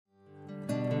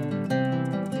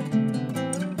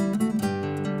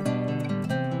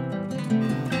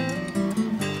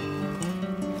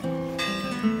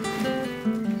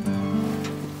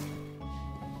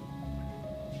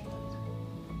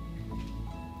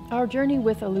Our journey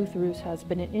with Eleutheros has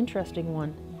been an interesting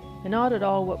one, and not at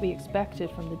all what we expected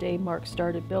from the day Mark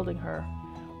started building her.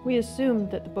 We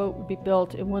assumed that the boat would be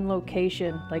built in one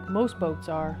location, like most boats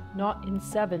are, not in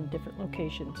 7 different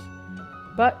locations.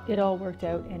 But it all worked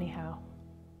out anyhow.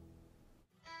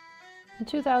 In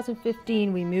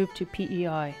 2015, we moved to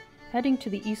PEI. Heading to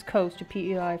the east coast to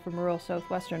PEI from rural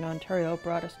southwestern Ontario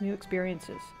brought us new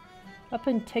experiences. Up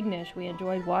in Tignish, we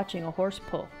enjoyed watching a horse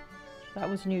pull. That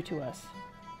was new to us.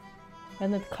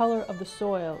 And the color of the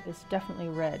soil is definitely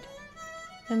red.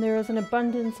 And there is an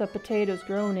abundance of potatoes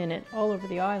grown in it all over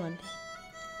the island.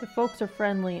 The folks are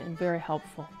friendly and very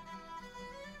helpful.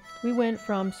 We went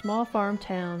from small farm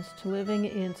towns to living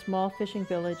in small fishing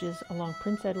villages along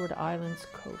Prince Edward Island's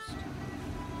coast.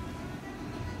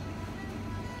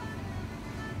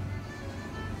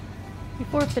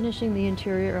 Before finishing the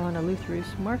interior on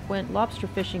Eleutheros, Mark went lobster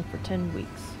fishing for 10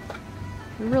 weeks.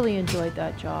 We really enjoyed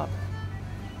that job.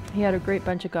 He had a great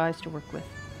bunch of guys to work with.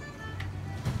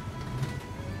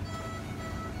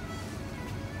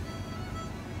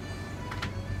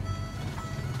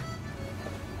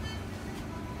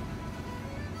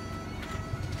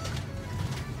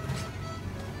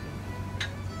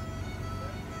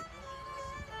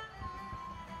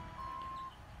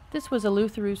 This was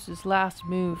Eleutheros' last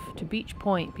move to Beach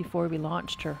Point before we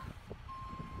launched her.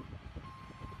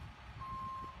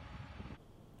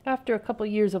 After a couple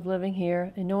years of living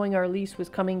here and knowing our lease was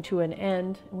coming to an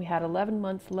end and we had 11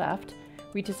 months left,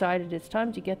 we decided it's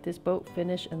time to get this boat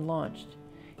finished and launched.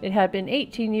 It had been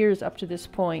 18 years up to this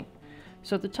point,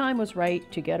 so the time was right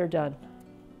to get her done.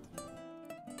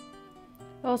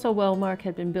 Also, while Mark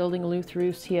had been building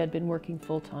Eleutheros, he had been working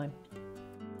full-time.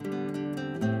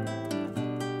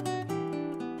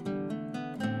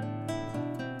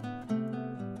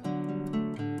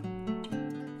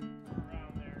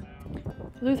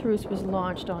 Eleutheros was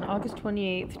launched on August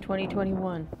 28,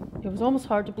 2021. It was almost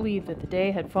hard to believe that the day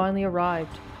had finally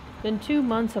arrived. Been 2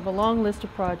 months of a long list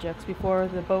of projects before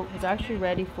the boat was actually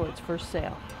ready for its first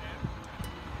sail.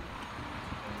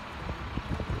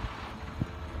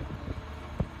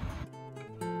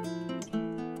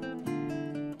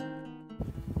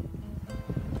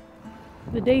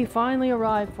 The day finally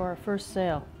arrived for our first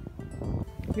sail.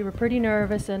 We were pretty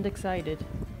nervous and excited.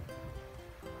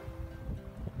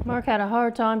 Mark had a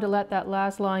hard time to let that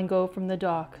last line go from the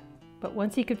dock, but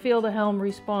once he could feel the helm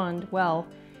respond well,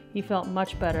 he felt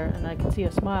much better, and I could see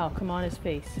a smile come on his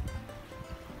face.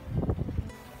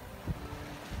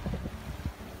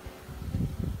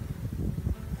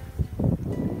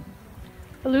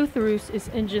 Eleutheros is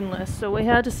engineless, so we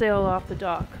had to sail off the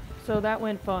dock, so that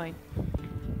went fine.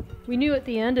 We knew at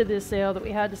the end of this sail that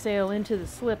we had to sail into the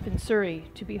slip in Surrey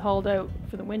to be hauled out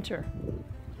for the winter.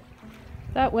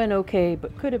 That went okay,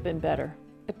 but could have been better.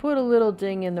 I put a little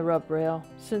ding in the rub rail,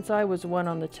 since I was one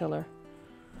on the tiller.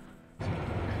 See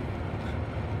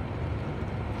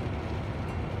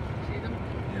them?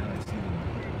 Yeah, I see them.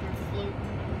 They're floating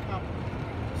on top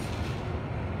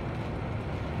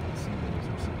I see those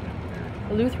are sitting out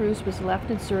there. Eleutheros was left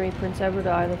in Surrey, Prince Edward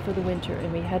Island for the winter,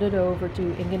 and we headed over to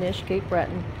Ingonish, Cape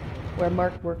Breton, where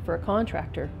Mark worked for a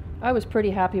contractor. I was pretty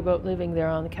happy about living there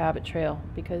on the Cabot Trail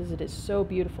because it is so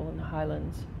beautiful in the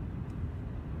Highlands.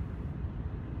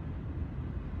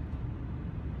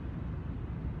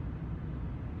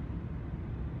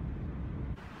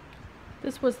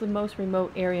 This was the most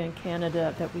remote area in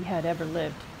Canada that we had ever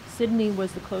lived. Sydney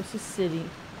was the closest city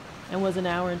and was an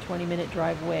hour and 20-minute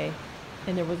drive away,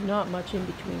 and there was not much in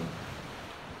between.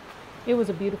 It was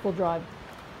a beautiful drive.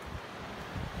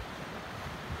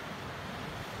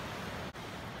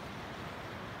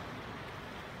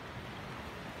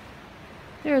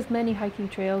 There is many hiking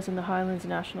trails in the Highlands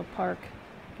National Park.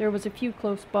 There was a few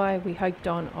close by we hiked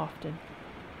on often.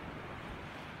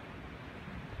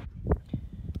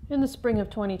 In the spring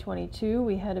of 2022,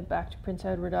 we headed back to Prince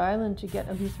Edward Island to get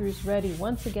Eleutheros ready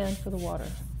once again for the water.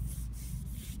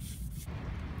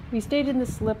 We stayed in the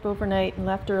slip overnight and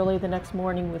left early the next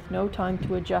morning with no time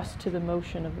to adjust to the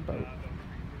motion of the boat.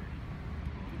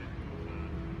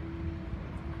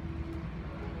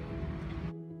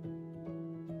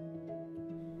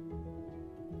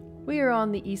 We are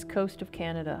on the east coast of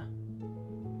Canada.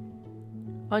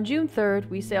 On June 3rd,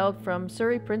 we sailed from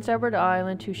Surrey, Prince Edward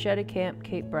Island to Cheticamp,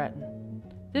 Cape Breton.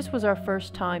 This was our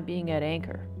first time being at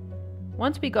anchor.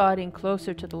 Once we got in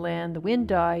closer to the land, the wind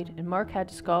died and Mark had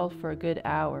to scull for a good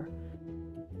hour.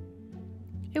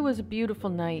 It was a beautiful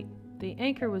night. The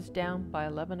anchor was down by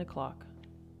 11 o'clock.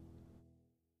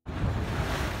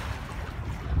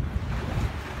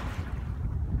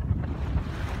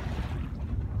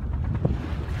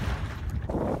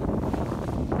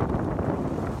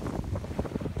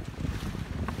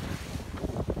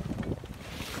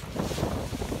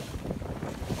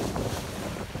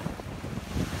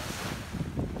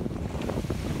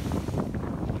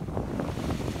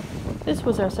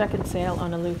 This was our second sail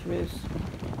on Eleutheros.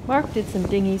 Mark did some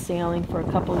dinghy sailing for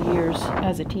a couple years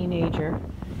as a teenager,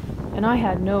 and I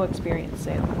had no experience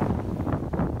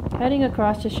sailing. Heading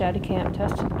across to Camp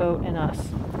tested the boat and us.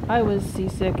 I was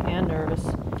seasick and nervous.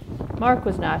 Mark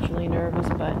was naturally nervous,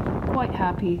 but quite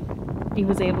happy he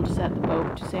was able to set the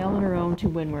boat to sail on her own to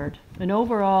windward, and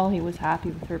overall he was happy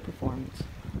with her performance.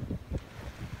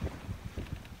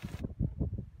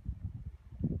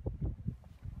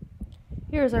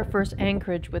 Here is our first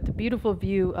anchorage with the beautiful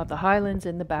view of the highlands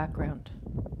in the background.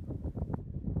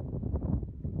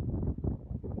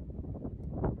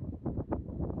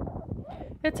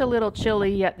 It's a little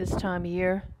chilly at this time of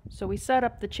year, so we set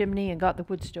up the chimney and got the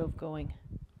wood stove going.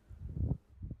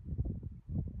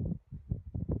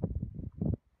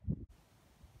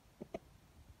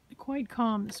 Quite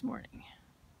calm this morning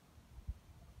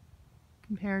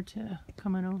compared to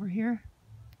coming over here.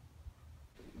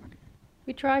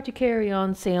 We tried to carry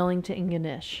on sailing to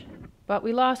Ingonish, but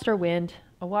we lost our wind.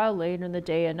 A while later in the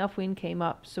day, enough wind came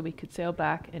up so we could sail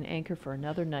back and anchor for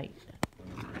another night.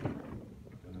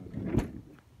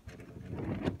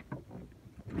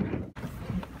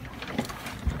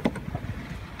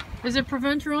 Is there a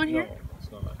preventer on here? No,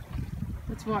 it's not.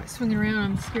 That's why it's swinging around.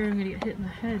 I'm scared I'm going to get hit in the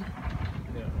head.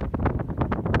 Yeah.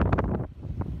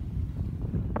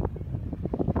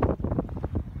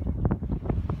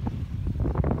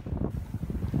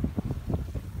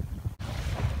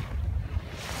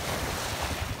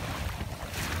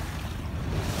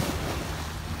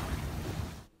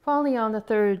 Finally, on the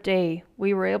third day,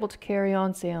 we were able to carry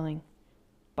on sailing.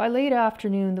 By late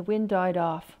afternoon, the wind died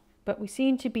off, but we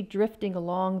seemed to be drifting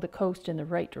along the coast in the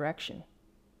right direction.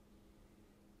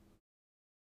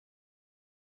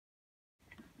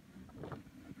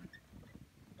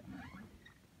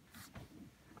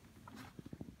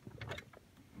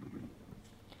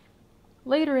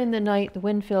 Later in the night, the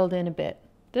wind filled in a bit.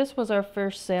 This was our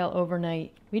first sail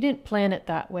overnight. We didn't plan it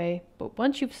that way, but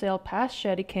once you've sailed past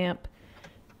Shetty Camp,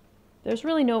 there's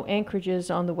really no anchorages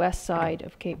on the west side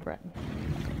of Cape Breton.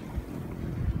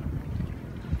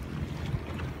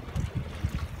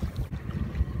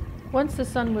 Once the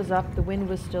sun was up, the wind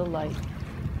was still light.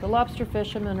 The lobster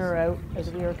fishermen are out as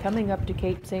we are coming up to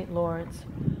Cape St. Lawrence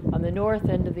on the north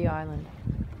end of the island.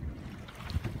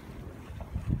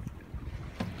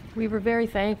 We were very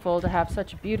thankful to have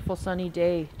such a beautiful sunny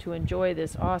day to enjoy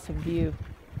this awesome view.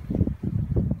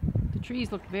 The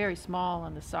trees look very small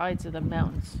on the sides of the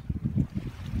mountains.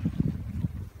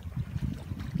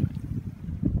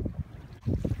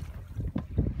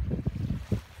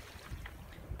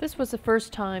 This was the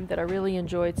first time that I really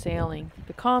enjoyed sailing.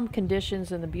 The calm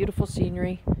conditions and the beautiful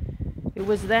scenery. It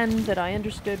was then that I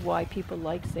understood why people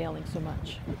like sailing so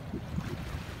much.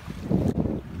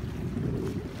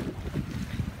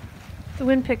 The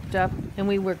wind picked up and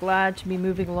we were glad to be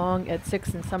moving along at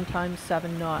 6 and sometimes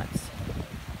 7 knots.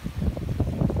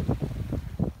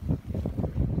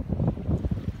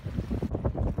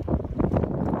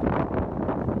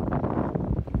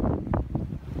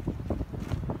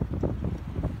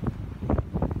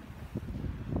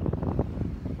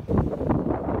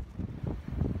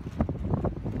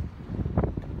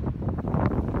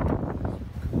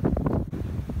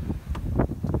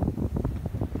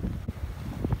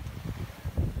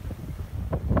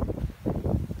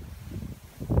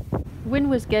 The wind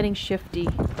was getting shifty.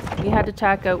 We had to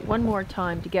tack out one more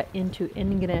time to get into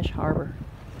Ingonish Harbor.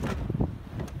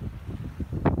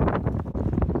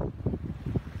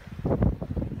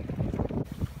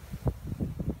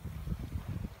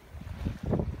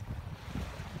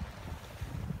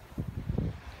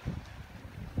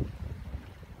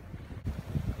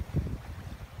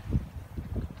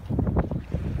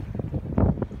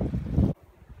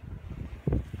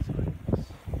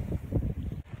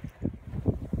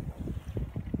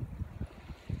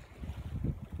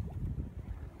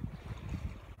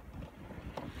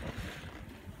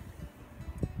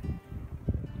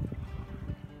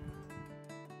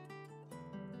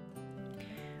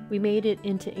 We made it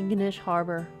into Ingonish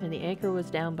Harbor and the anchor was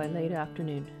down by late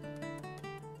afternoon.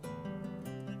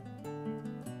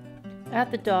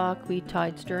 At the dock, we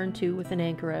tied stern to with an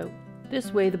anchor out.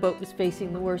 This way the boat was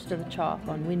facing the worst of the chop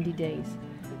on windy days.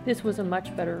 This was a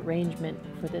much better arrangement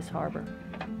for this harbor.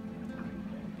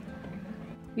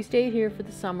 We stayed here for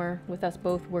the summer with us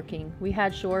both working. We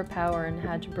had shore power and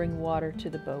had to bring water to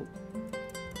the boat.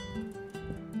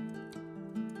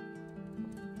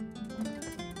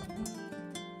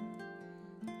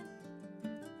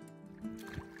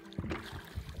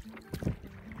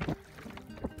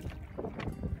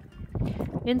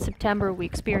 In September, we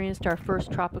experienced our first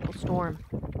tropical storm.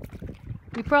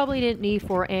 We probably didn't need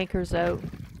 4 anchors out,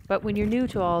 but when you're new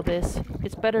to all this,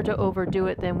 It's better to overdo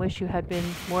it than wish you had been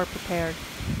more prepared.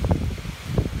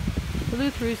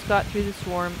 Eleutheros got through the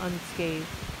swarm unscathed.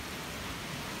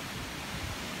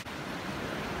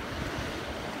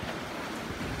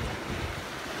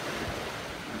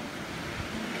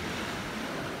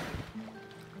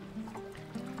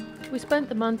 We spent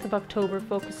the month of October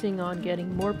focusing on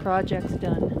getting more projects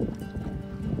done.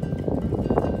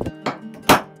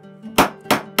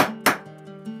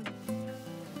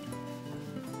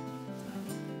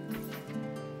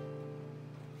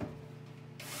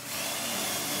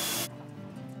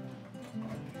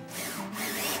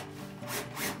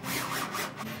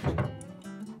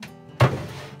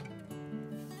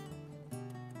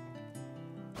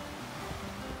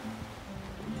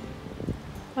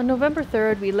 On November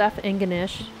 3rd, we left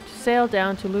Ingonish to sail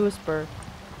down to Louisburg.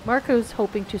 Marco was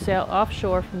hoping to sail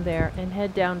offshore from there and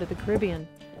head down to the Caribbean.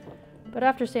 But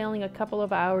after sailing a couple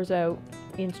of hours out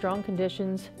in strong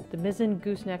conditions, the mizzen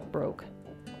gooseneck broke.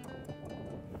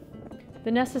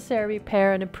 The necessary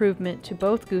repair and improvement to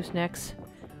both goosenecks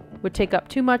would take up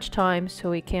too much time,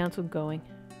 so we cancelled going.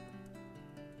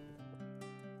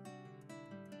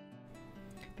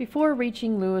 Before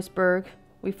reaching Louisburg,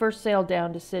 we first sailed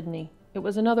down to Sydney. It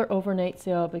was another overnight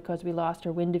sail because we lost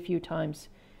our wind a few times,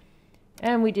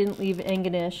 and we didn't leave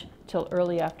Ingonish till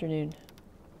early afternoon.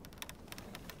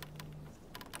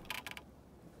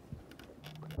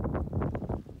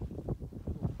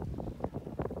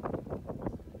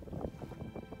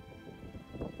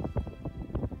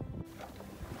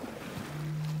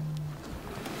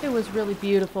 It was really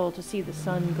beautiful to see the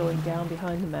sun going down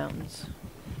behind the mountains.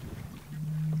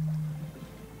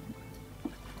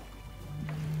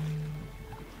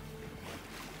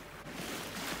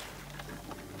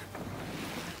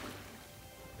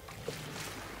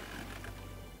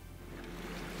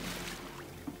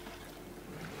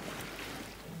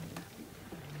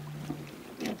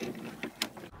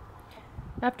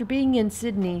 After being in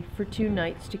Sydney for 2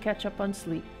 nights to catch up on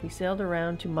sleep, we sailed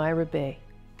around to Myra Bay.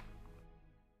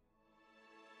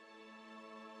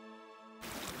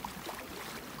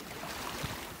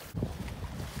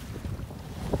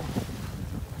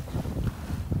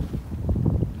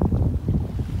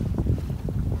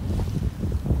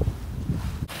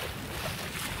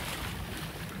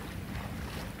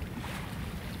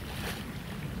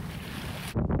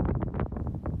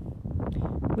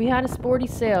 We had a sporty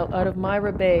sail out of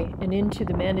Myra Bay and into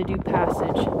the Manitou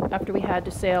Passage after we had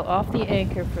to sail off the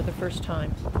anchor for the first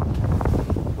time.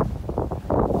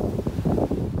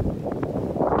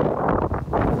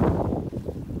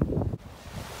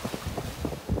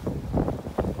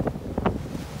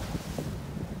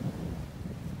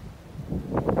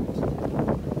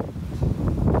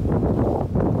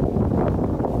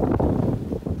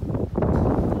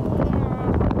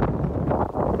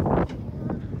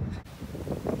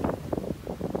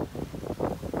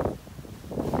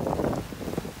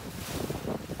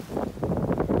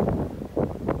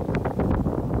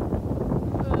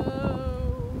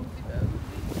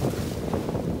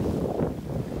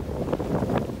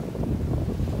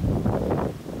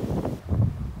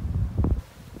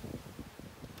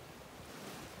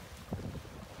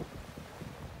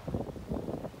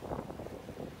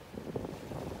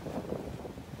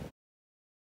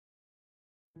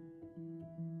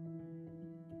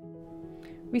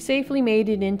 We safely made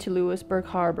it into Louisburg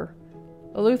Harbor.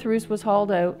 Eleutheros was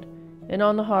hauled out and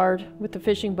on the hard with the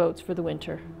fishing boats for the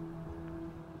winter.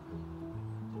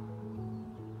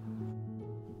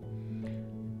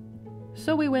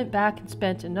 So we went back and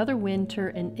spent another winter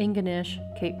in Ingonish,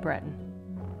 Cape Breton.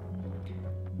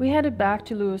 We headed back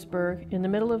to Louisburg in the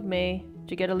middle of May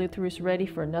to get Eleutheros ready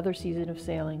for another season of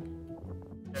sailing.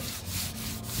 We're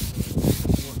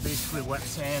basically wet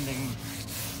sanding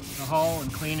the hull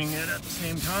and cleaning it at the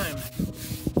same time.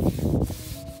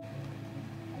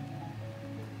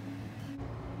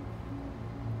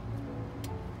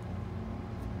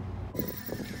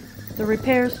 The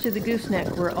repairs to the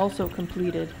gooseneck were also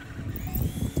completed,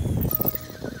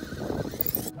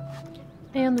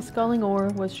 and the sculling oar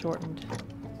was shortened.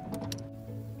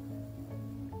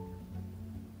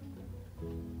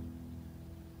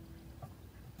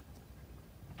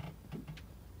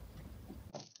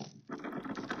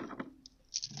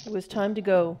 It was time to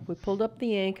go. We pulled up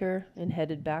the anchor and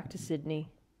headed back to Sydney.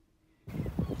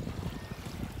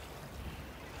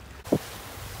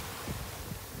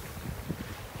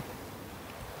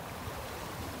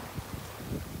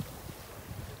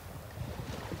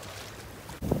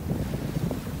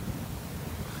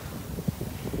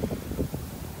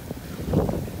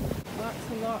 Lots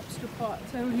of lobster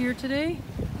pots out here today.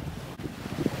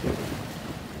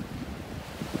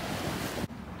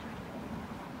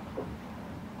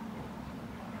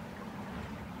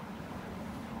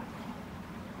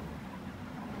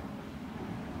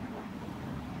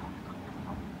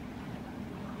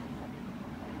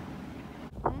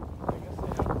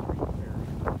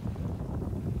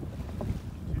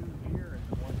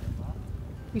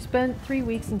 We spent 3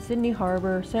 weeks in Sydney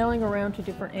Harbour, sailing around to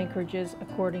different anchorages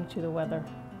according to the weather.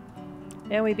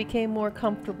 And we became more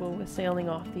comfortable with sailing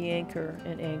off the anchor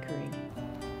and anchoring.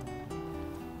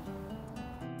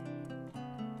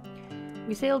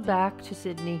 We sailed back to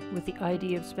Sydney with the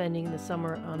idea of spending the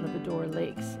summer on the Vidor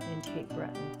Lakes and Cape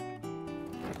Breton.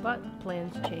 But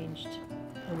plans changed,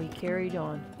 and we carried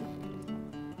on.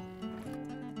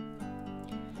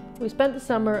 We spent the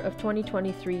summer of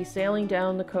 2023 sailing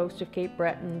down the coast of Cape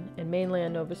Breton and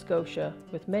mainland Nova Scotia,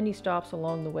 with many stops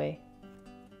along the way.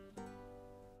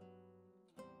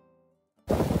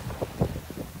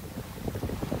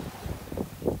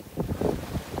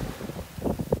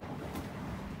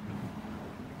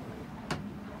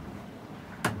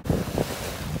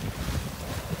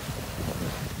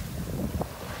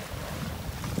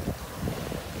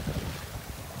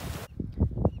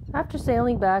 After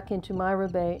sailing back into Myra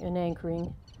Bay and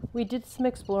anchoring, we did some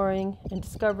exploring and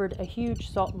discovered a huge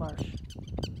salt marsh.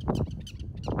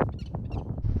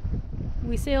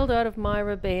 We sailed out of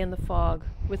Myra Bay in the fog,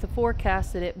 with a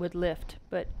forecast that it would lift,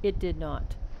 but it did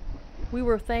not. We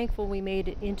were thankful we made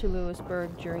it into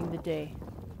Lewisburg during the day.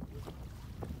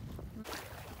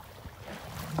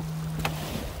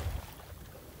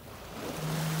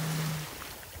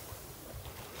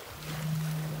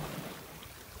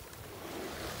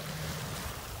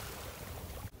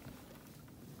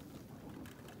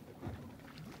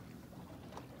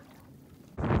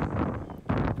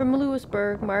 From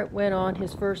Lewisburg, Mart went on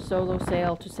his first solo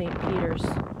sail to St. Peter's.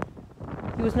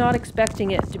 He was not expecting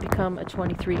it to become a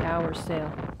 23-hour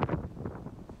sail.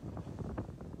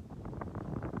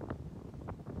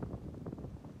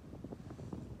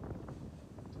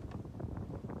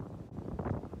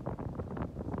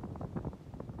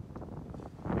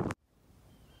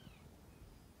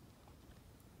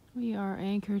 We are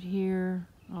anchored here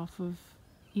off of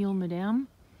Ile Madame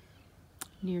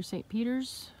near St.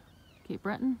 Peter's, Cape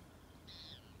Breton.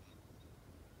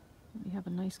 We have a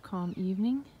nice calm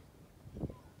evening.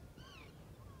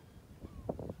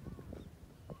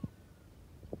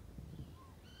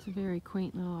 It's a very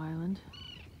quaint little island.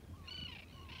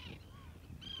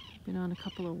 Been on a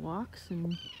couple of walks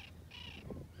and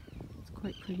it's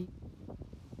quite pretty.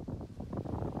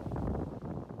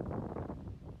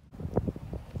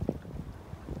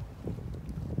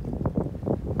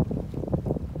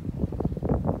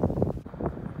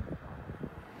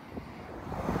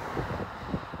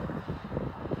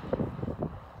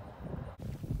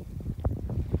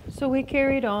 So we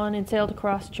carried on and sailed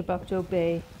across Chebucto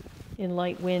Bay in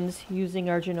light winds, using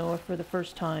our Genoa for the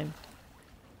first time.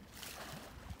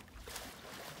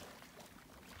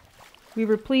 We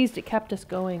were pleased it kept us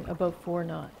going above 4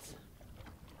 knots.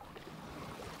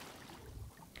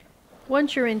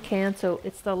 Once you're in Canso,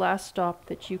 it's the last stop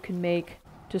that you can make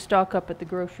to stock up at the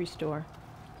grocery store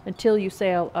until you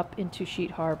sail up into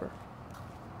Sheet Harbor.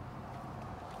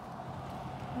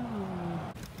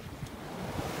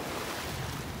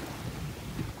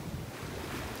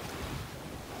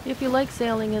 If you like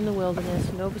sailing in the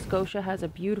wilderness, Nova Scotia has a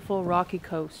beautiful rocky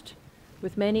coast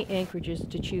with many anchorages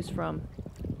to choose from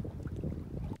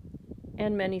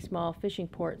and many small fishing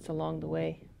ports along the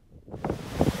way.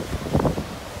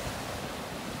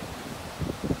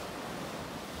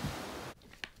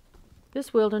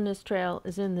 This wilderness trail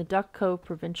is in the Duck Cove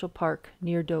Provincial Park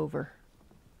near Dover.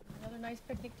 Another nice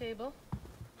picnic table.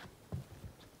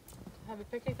 Have a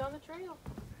picnic on the trail.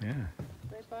 Yeah.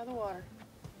 Right by the water.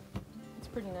 It's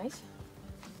pretty nice.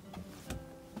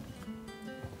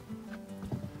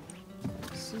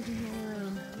 Sitting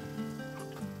around.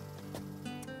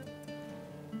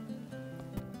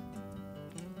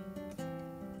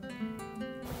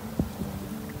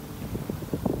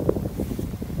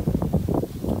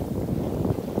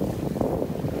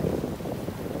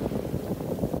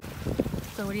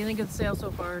 So what do you think of the sail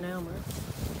so far now, Mark?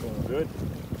 Going good.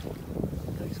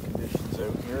 Nice conditions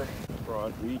out here.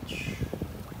 Broad beach.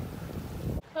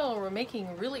 Well, we're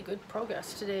making really good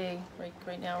progress today.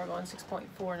 Right now we're going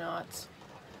 6.4 knots.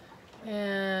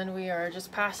 And we are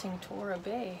just passing Tora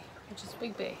Bay, which is a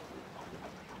big bay.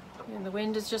 And the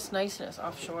wind is just nice and it's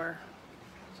offshore.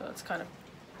 So it's kind of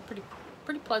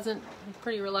pretty pleasant and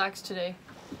pretty relaxed today.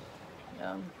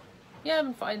 Yeah, I've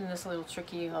been finding this a little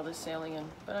tricky, all this sailing,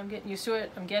 but I'm getting used to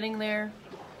it. I'm getting there.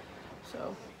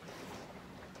 So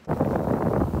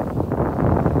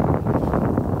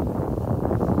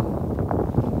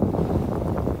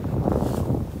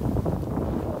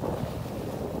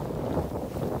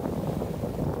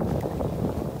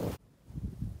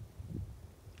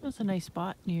That's a nice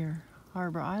spot near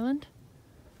Harbor Island.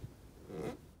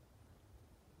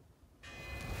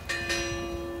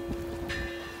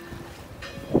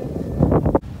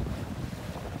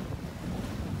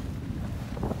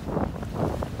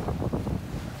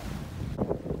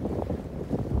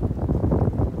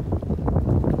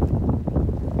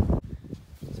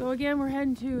 So again, we're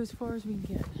heading to as far as we can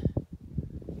get.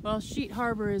 Well, Sheet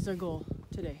Harbor is our goal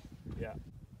today. Yeah.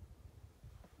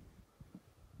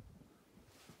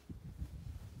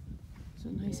 It's a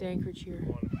nice anchorage here.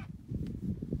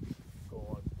 Go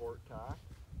on port tack.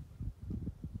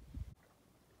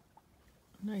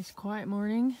 Nice quiet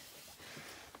morning.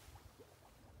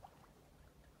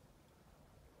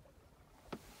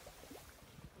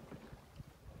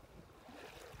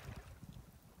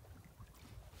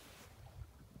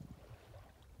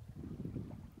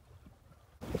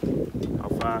 How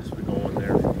fast we going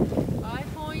there?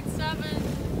 5.7.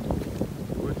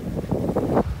 Good.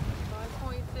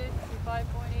 5.6 and 5.8.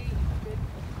 Good.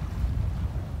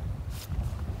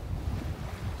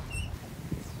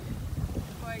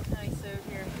 Quite nice out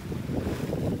here.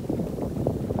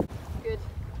 Good.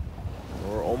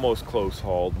 We're almost close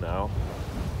hauled now.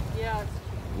 Yeah,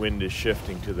 it's Wind is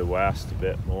shifting to the west a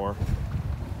bit more.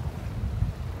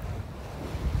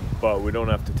 But we don't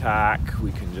have to tack,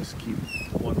 we can just keep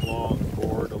one long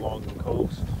board along the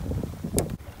coast.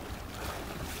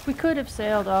 We could have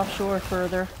sailed offshore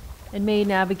further and made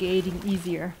navigating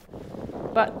easier,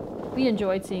 but we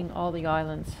enjoyed seeing all the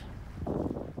islands.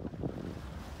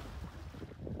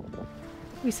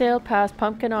 We sailed past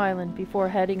Pumpkin Island before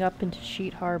heading up into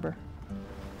Sheet Harbor.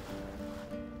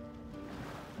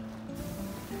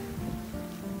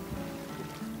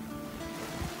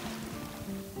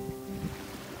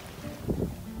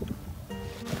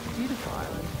 beautiful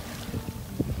island.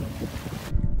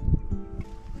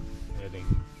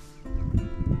 Heading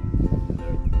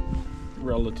the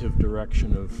relative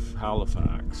direction of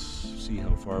Halifax. See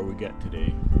how far we get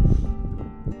today.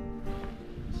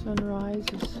 Sunrise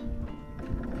is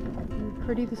very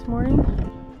pretty this morning.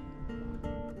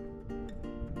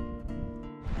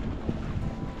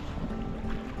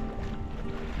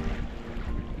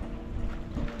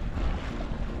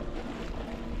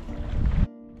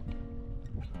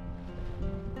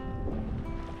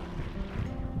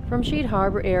 From Sheet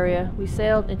Harbor area, we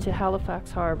sailed into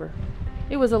Halifax Harbor.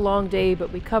 It was a long day,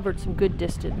 but we covered some good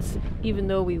distance, even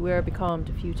though we were becalmed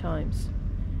a few times.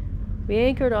 We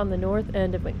anchored on the north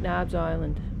end of McNabb's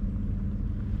Island.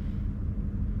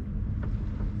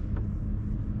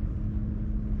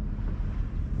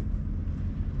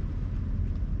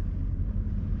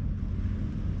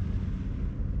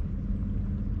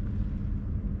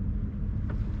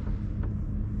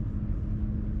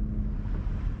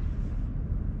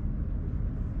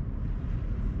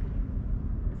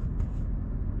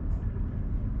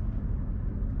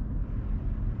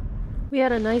 We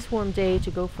had a nice warm day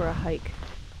to go for a hike.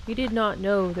 We did not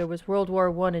know there was World War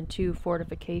I and II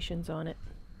fortifications on it.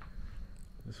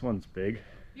 This one's big.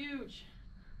 Huge.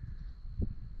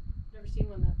 Never seen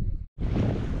one that big.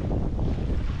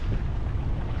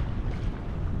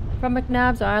 From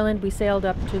McNabb's Island, we sailed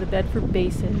up to the Bedford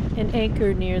Basin and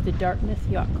anchored near the Dartmouth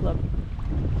Yacht Club.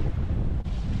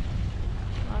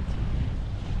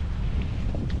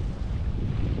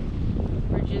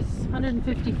 Bridge is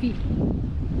 150 feet.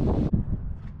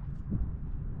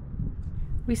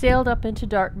 We sailed up into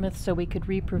Dartmouth so we could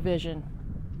reprovision.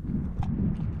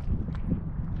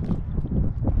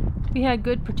 We had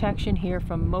good protection here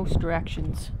from most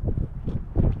directions.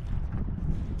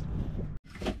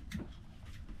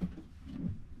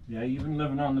 Yeah, even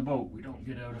living on the boat, we don't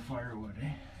get out of firewood,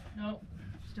 eh? Nope,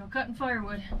 still cutting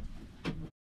firewood.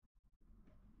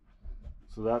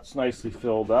 So that's nicely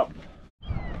filled up.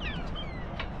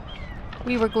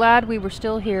 We were glad we were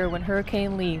still here when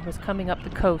Hurricane Lee was coming up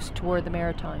the coast toward the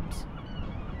Maritimes.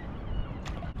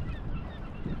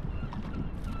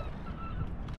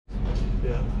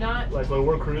 Yeah. Not Like when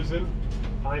we're cruising,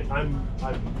 I'm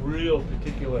real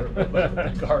particular about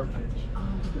the garbage.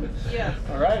 yes.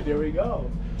 All right, there we go.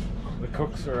 The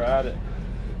cooks are at it.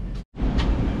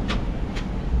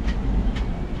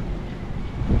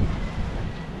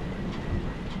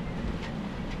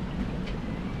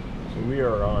 So we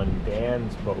are on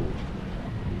Dan's boat.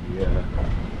 He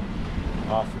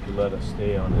offered to let us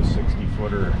stay on his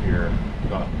 60-footer here.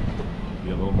 Thought it'd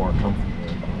be a little more comfortable.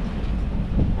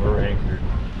 We're anchored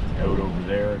out over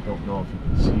there. I don't know if you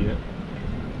can see it.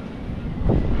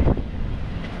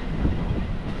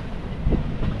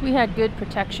 We had good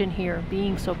protection here,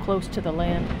 being so close to the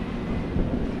land.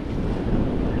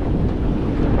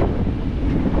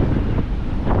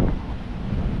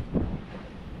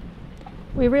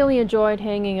 We really enjoyed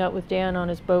hanging out with Dan on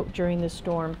his boat during this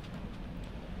storm.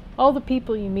 All the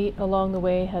people you meet along the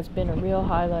way has been a real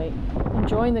highlight,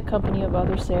 enjoying the company of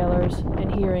other sailors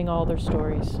and hearing all their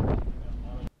stories.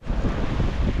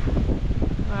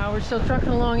 Wow, we're still trucking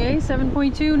along, eh?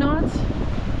 7.2 knots?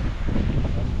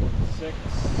 6.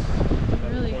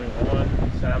 Really? really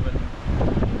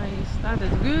 8.17. nice. That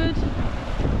is good.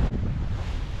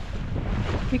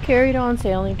 We carried on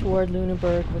sailing toward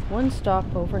Lunenburg with one stop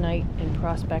overnight in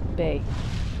Prospect Bay.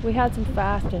 We had some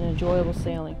fast and enjoyable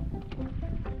sailing.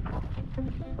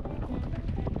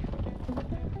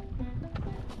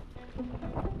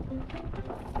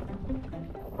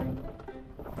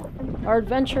 Our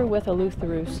adventure with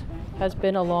Eleutheros has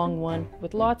been a long one,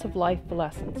 with lots of life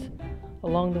lessons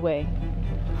along the way.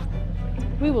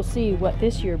 We will see what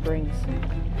this year brings.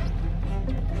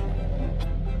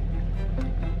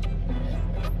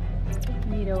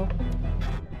 Neato.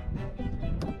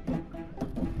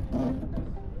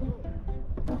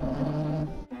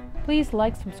 Please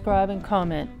like, subscribe, and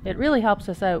comment. It really helps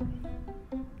us out.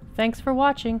 Thanks for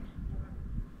watching.